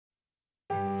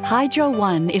Hydro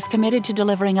One is committed to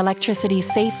delivering electricity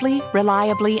safely,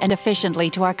 reliably, and efficiently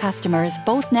to our customers,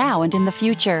 both now and in the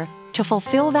future. To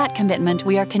fulfill that commitment,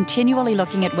 we are continually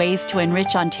looking at ways to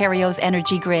enrich Ontario's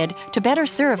energy grid to better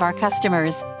serve our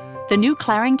customers. The new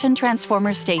Clarington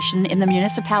transformer station in the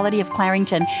municipality of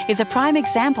Clarington is a prime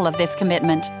example of this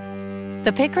commitment.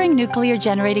 The Pickering Nuclear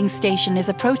Generating Station is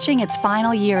approaching its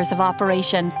final years of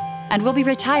operation and will be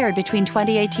retired between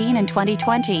 2018 and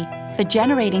 2020. The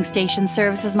generating station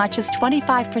serves as much as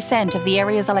 25% of the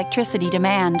area's electricity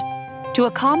demand. To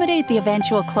accommodate the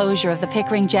eventual closure of the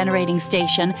Pickering Generating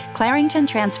Station, Clarington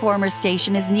Transformer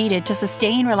Station is needed to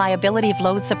sustain reliability of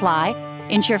load supply,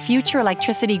 ensure future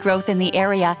electricity growth in the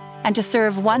area, and to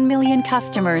serve 1 million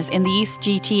customers in the East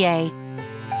GTA.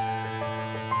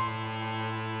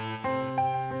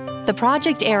 The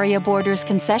project area borders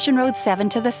Concession Road 7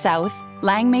 to the south,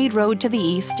 Langmaid Road to the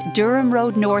east, Durham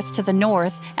Road North to the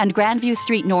north, and Grandview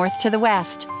Street North to the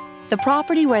west. The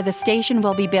property where the station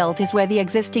will be built is where the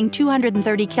existing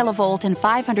 230 kilovolt and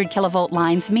 500 kilovolt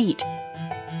lines meet.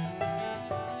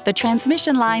 The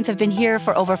transmission lines have been here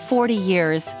for over 40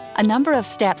 years. A number of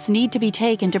steps need to be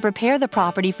taken to prepare the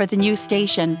property for the new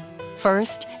station.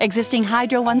 First, existing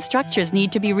Hydro One structures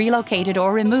need to be relocated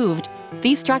or removed.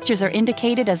 These structures are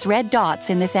indicated as red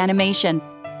dots in this animation.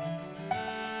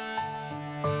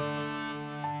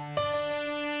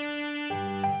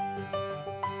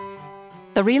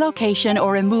 The relocation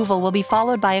or removal will be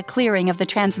followed by a clearing of the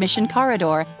transmission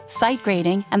corridor, site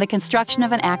grading, and the construction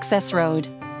of an access road.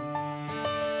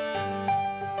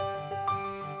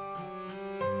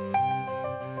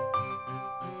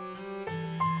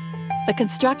 The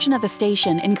construction of the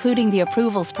station, including the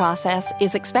approvals process,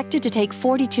 is expected to take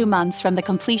 42 months from the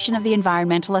completion of the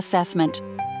environmental assessment.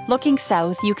 Looking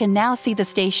south, you can now see the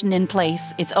station in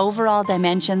place, its overall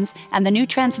dimensions, and the new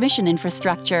transmission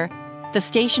infrastructure. The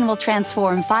station will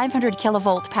transform 500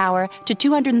 kilovolt power to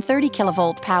 230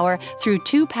 kilovolt power through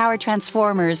 2 power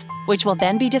transformers, which will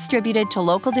then be distributed to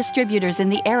local distributors in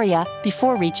the area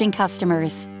before reaching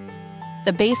customers.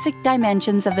 The basic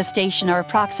dimensions of the station are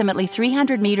approximately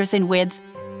 300 meters in width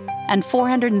and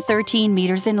 413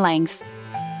 meters in length.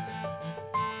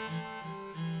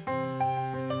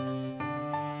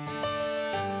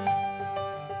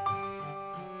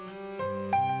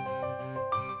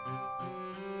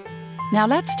 Now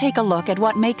let's take a look at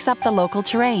what makes up the local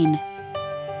terrain.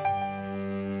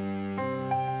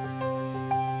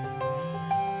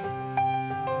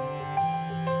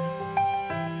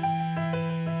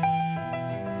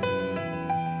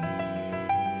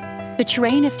 The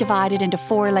terrain is divided into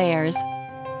 4 layers.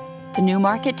 The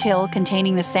Newmarket Till,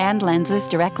 containing the sand lenses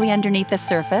directly underneath the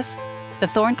surface, the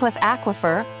Thorncliffe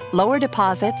Aquifer, lower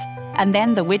deposits, and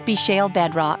then the Whitby Shale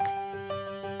bedrock.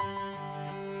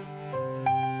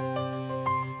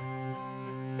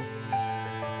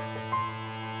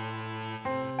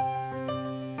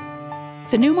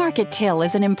 The Newmarket Till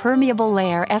is an impermeable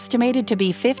layer estimated to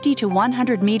be 50 to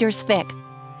 100 meters thick.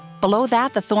 Below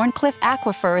that, the Thorncliffe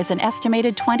Aquifer is an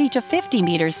estimated 20 to 50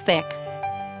 meters thick.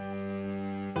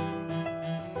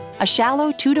 A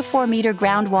shallow 2 to 4 meter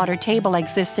groundwater table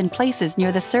exists in places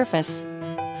near the surface.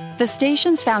 The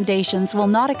station's foundations will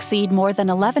not exceed more than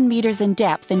 11 meters in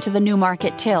depth into the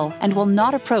Newmarket Till and will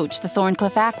not approach the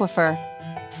Thorncliffe Aquifer.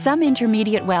 Some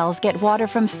intermediate wells get water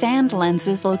from sand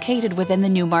lenses located within the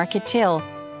Newmarket Till.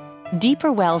 Deeper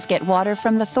wells get water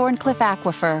from the Thorncliffe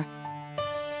Aquifer.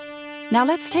 Now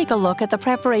let's take a look at the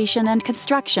preparation and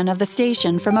construction of the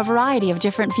station from a variety of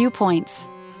different viewpoints.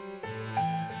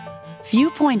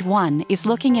 Viewpoint 1 is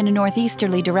looking in a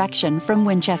northeasterly direction from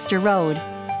Winchester Road.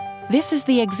 This is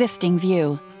the existing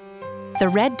view. The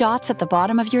red dots at the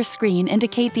bottom of your screen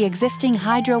indicate the existing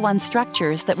Hydro One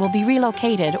structures that will be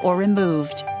relocated or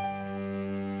removed.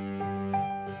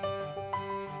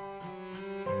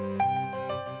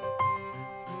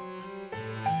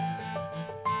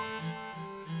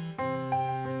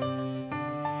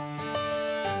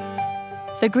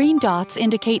 The green dots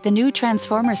indicate the new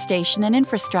transformer station and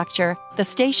infrastructure. The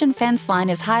station fence line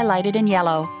is highlighted in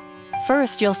yellow.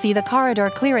 First, you'll see the corridor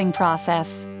clearing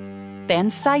process, then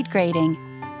site grading.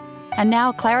 And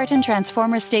now Clarington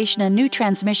Transformer Station and new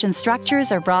transmission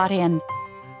structures are brought in.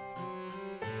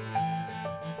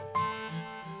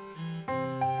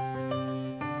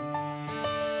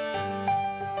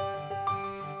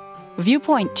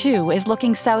 Viewpoint 2 is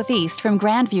looking southeast from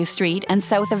Grandview Street and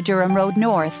south of Durham Road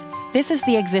North. This is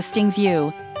the existing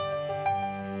view.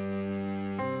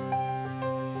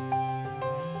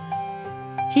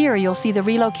 Here you'll see the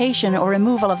relocation or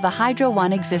removal of the Hydro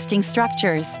One existing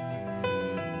structures.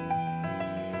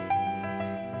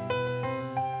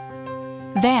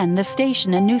 Then the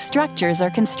station and new structures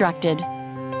are constructed.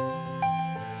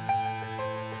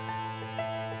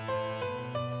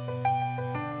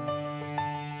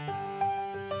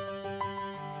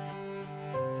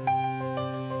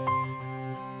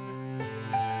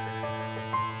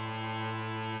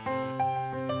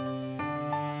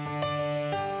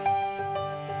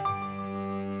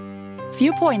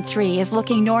 Viewpoint 3 is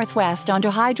looking northwest onto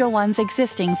Hydro 1's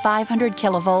existing 500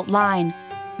 kilovolt line.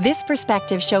 This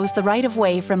perspective shows the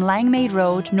right-of-way from Langmaid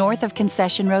Road north of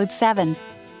Concession Road 7.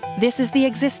 This is the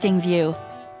existing view.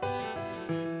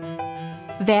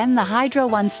 Then the Hydro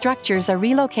 1 structures are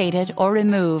relocated or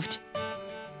removed.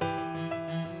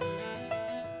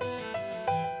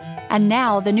 And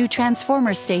now the new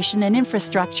transformer station and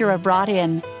infrastructure are brought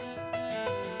in.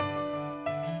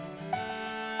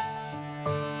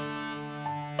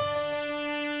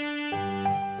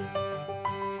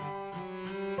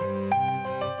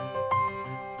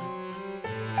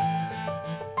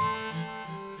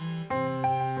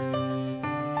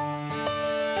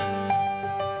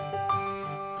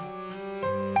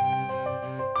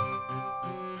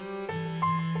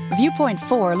 Viewpoint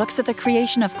 4 looks at the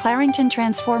creation of Clarington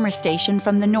Transformer Station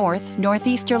from the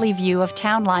northeasterly view of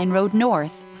Town Line Road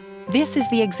North. This is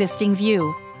the existing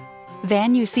view.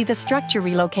 Then you see the structure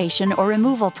relocation or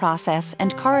removal process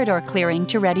and corridor clearing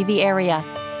to ready the area.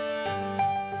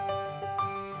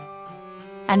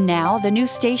 And now the new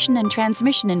station and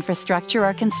transmission infrastructure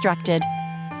are constructed.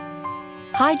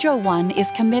 Hydro 1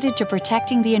 is committed to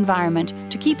protecting the environment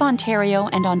to keep Ontario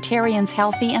and Ontarians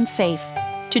healthy and safe.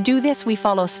 To do this, we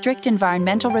follow strict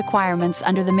environmental requirements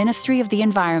under the Ministry of the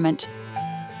Environment.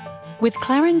 With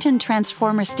Clarington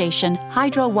Transformer Station,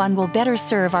 Hydro 1 will better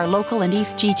serve our local and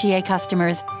East GTA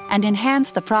customers and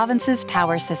enhance the province's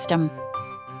power system.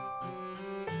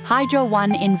 Hydro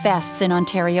 1 invests in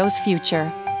Ontario's future,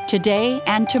 today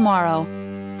and tomorrow.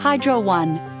 Hydro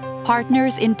 1,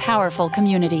 partners in powerful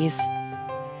communities.